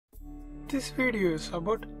This video is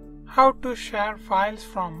about how to share files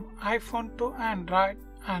from iPhone to Android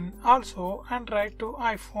and also Android to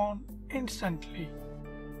iPhone instantly.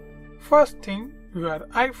 First thing, your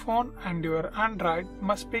iPhone and your Android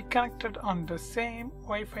must be connected on the same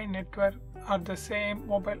Wi-Fi network or the same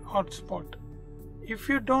mobile hotspot. If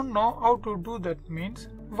you don't know how to do that means,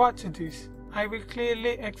 watch this. I will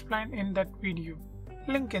clearly explain in that video.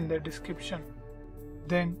 Link in the description.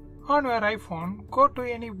 Then on your iPhone, go to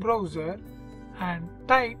any browser and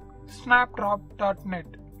type snapdrop.net.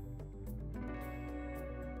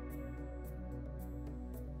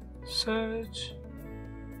 Search.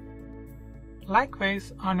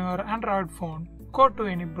 Likewise, on your Android phone, go to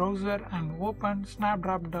any browser and open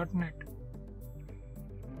snapdrop.net.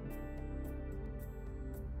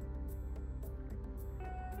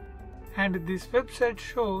 And this website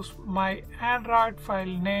shows my Android file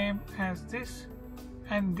name as this,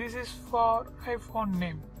 and this is for iPhone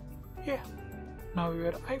name. Yeah, now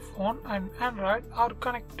your iPhone and Android are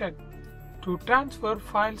connected. To transfer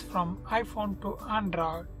files from iPhone to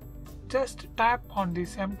Android, just tap on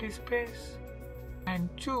this empty space and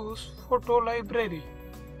choose Photo Library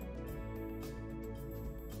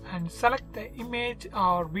and select the image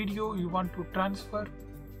or video you want to transfer.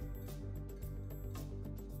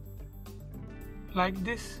 Like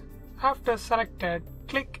this. After selected,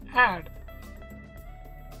 click Add.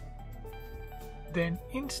 Then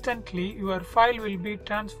instantly your file will be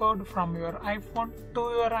transferred from your iPhone to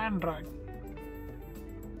your Android.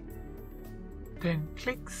 Then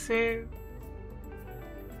click Save.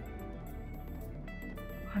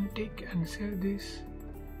 Untick and save this.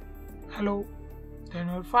 Hello. Then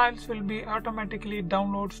your files will be automatically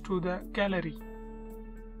downloaded to the gallery.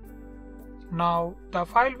 Now the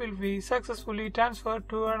file will be successfully transferred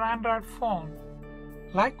to your Android phone.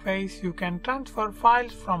 Likewise, you can transfer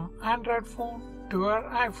files from Android phone to your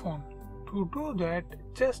iPhone. To do that,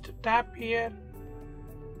 just tap here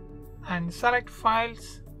and select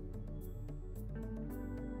Files.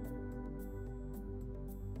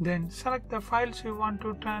 Then select the files you want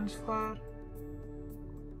to transfer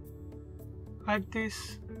like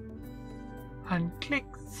this and click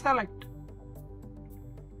Select.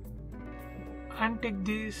 Untick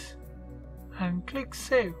this and click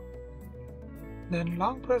Save. Then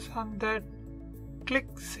long press on that,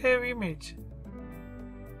 click Save Image.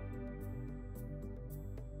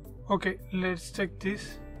 Okay, let's check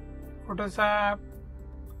this. Photos app.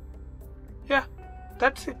 Yeah,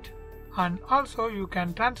 that's it. And also you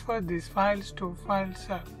can transfer these files to Files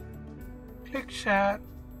app. Click Share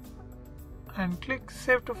and click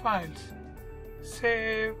Save to Files.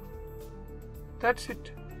 Save. That's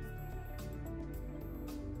it.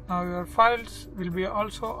 Now your files will be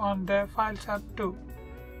also on the Files app too.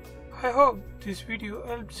 I hope this video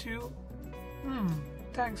helps you.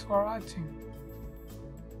 Thanks for watching.